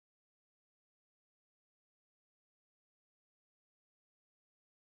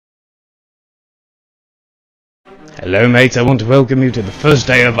Hello mates, I want to welcome you to the first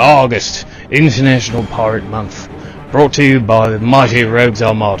day of August, International Pirate Month, brought to you by the mighty Rogues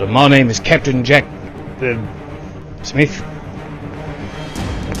Armada. My name is Captain Jack... Smith?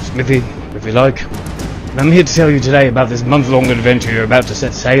 Smithy, if you like. And I'm here to tell you today about this month-long adventure you're about to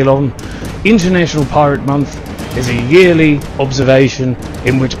set sail on. International Pirate Month is a yearly observation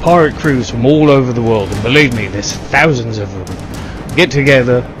in which pirate crews from all over the world, and believe me, there's thousands of them, get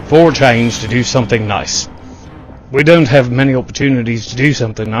together for a change to do something nice. We don't have many opportunities to do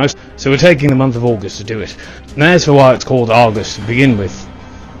something nice, so we're taking the month of August to do it. And as for why it's called August to begin with,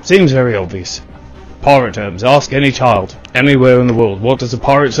 seems very obvious. Pirate terms, ask any child, anywhere in the world, what does a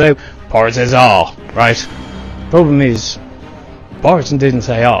pirate say? Pirate says "ah," right? Problem is, pirates didn't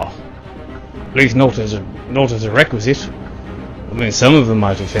say "ah." At least not as a requisite. I mean, some of them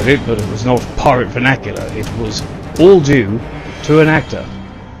might have said it, but it was not pirate vernacular. It was all due to an actor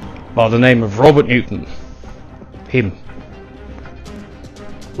by the name of Robert Newton. Him.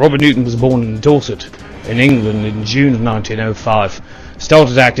 Robert Newton was born in Dorset, in England, in June of 1905.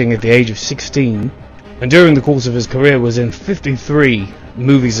 Started acting at the age of 16, and during the course of his career was in 53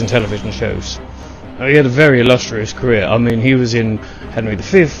 movies and television shows. He had a very illustrious career. I mean, he was in Henry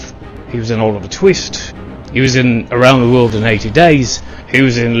V, he was in Oliver Twist, he was in Around the World in 80 Days, he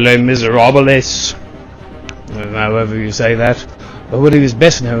was in Les Miserables, however you say that. But what he was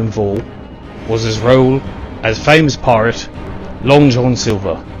best known for was his role as famous pirate Long John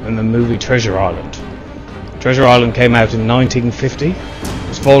Silver in the movie Treasure Island. Treasure Island came out in 1950. It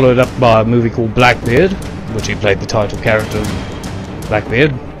was followed up by a movie called Blackbeard, which he played the title character Blackbeard,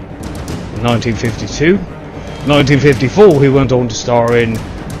 in 1952. In 1954 he went on to star in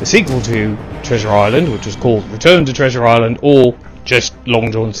the sequel to Treasure Island, which was called Return to Treasure Island, or just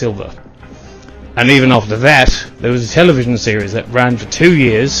Long John Silver. And even after that, there was a television series that ran for 2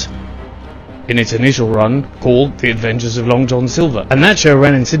 years in its initial run, called The Adventures of Long John Silver. And that show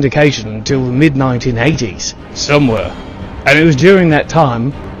ran in syndication until the mid-1980s, somewhere. And it was during that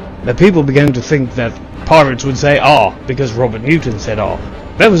time that people began to think that pirates would say "ah" because Robert Newton said "ah."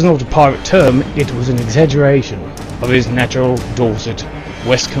 That was not a pirate term, it was an exaggeration of his natural Dorset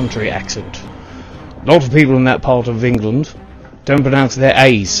West Country accent. A lot of people in that part of England don't pronounce their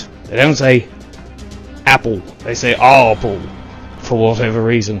A's. They don't say apple, they say "apple," for whatever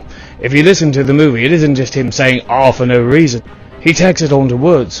reason. If you listen to the movie, it isn't just him saying "ah" for no reason. He tacks it onto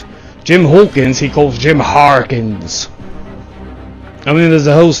words. Jim Hawkins, he calls Jim Harkins. I mean, there's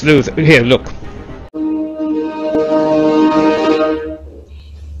a whole slew of... Here, look.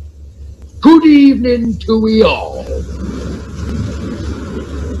 Good evening to we all.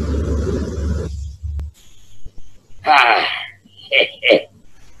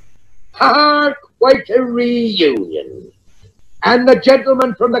 Quite a reunion. And the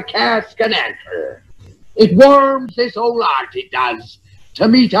gentleman from the cask can answer. It warms this old heart, it does, to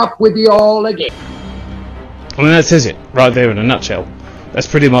meet up with you all again. I mean, that says it, right there in a nutshell. That's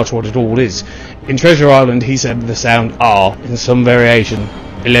pretty much what it all is. In Treasure Island, he said the sound "ah" in some variation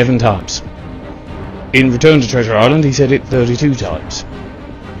 11 times. In Return to Treasure Island, he said it 32 times.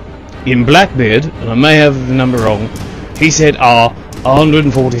 In Blackbeard, and I may have the number wrong, he said "ah"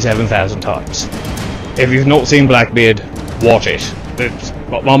 147,000 times. If you've not seen Blackbeard, watch it.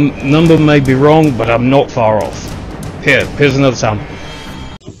 My number may be wrong, but I'm not far off. Here's another time.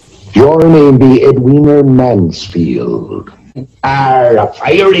 Your name be Edwina Mansfield. A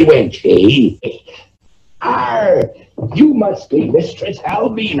fiery wench, eh? You must be Mistress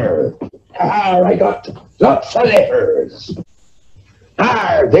Albiner. I got lots of letters.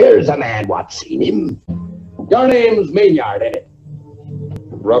 There's a man what's seen him. Your name's Maynard, ain't it?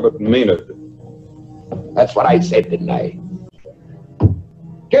 Robert Maynard. That's what I said, didn't I?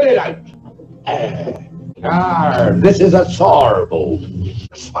 Get it out. This is a sore bone.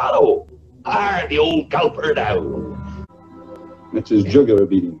 Swallow. The old gulper down. That's his jugular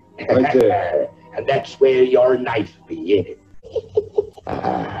beating. Right there. And that's where your knife be, ain't it?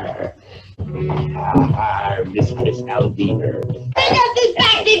 Mistress Albiner. I got this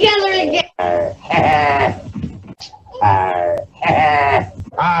back together again.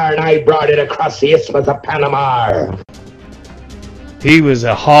 And I brought it across the Isthmus of Panama. He was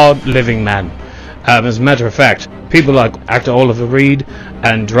a hard-living man. As a matter of fact, people like actor Oliver Reed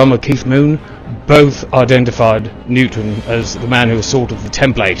and drummer Keith Moon both identified Newton as the man who was sort of the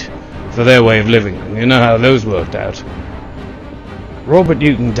template for their way of living. And you know how those worked out. Robert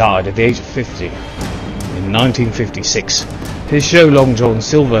Newton died at the age of 50 in 1956. His show Long John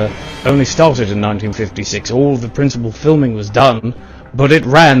Silver only started in 1956. All of the principal filming was done, but it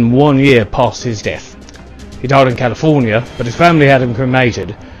ran 1 year past his death. He died in California, but his family had him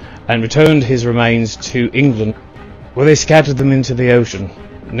cremated and returned his remains to England where they scattered them into the ocean,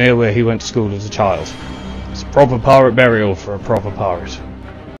 near where he went to school as a child. It's a proper pirate burial for a proper pirate.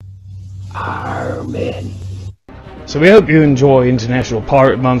 Amen. So we hope you enjoy International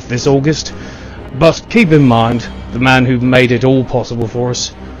Pirate Month this August, but keep in mind the man who made it all possible for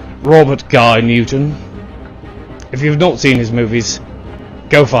us, Robert Guy Newton. If you've not seen his movies,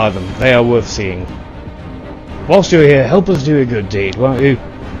 go find them, they are worth seeing. Whilst you're here, help us do a good deed, won't you?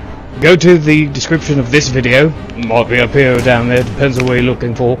 Go to the description of this video, might be up here or down there, depends on what you're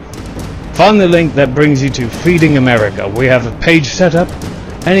looking for. Find the link that brings you to Feeding America. We have a page set up.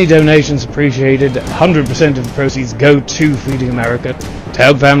 Any donations appreciated. 100% of the proceeds go to Feeding America to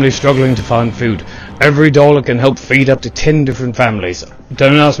help families struggling to find food. Every dollar can help feed up to 10 different families.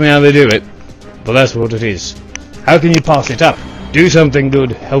 Don't ask me how they do it, but that's what it is. How can you pass it up? Do something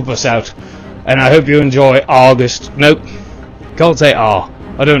good, help us out. And I hope you enjoy ARRR-Gust. Nope, can't say R.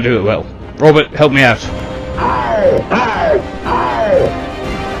 I don't do it well. Robert, help me out. Arr, arr, arr.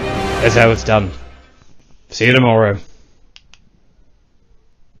 That's how it's done. See you tomorrow.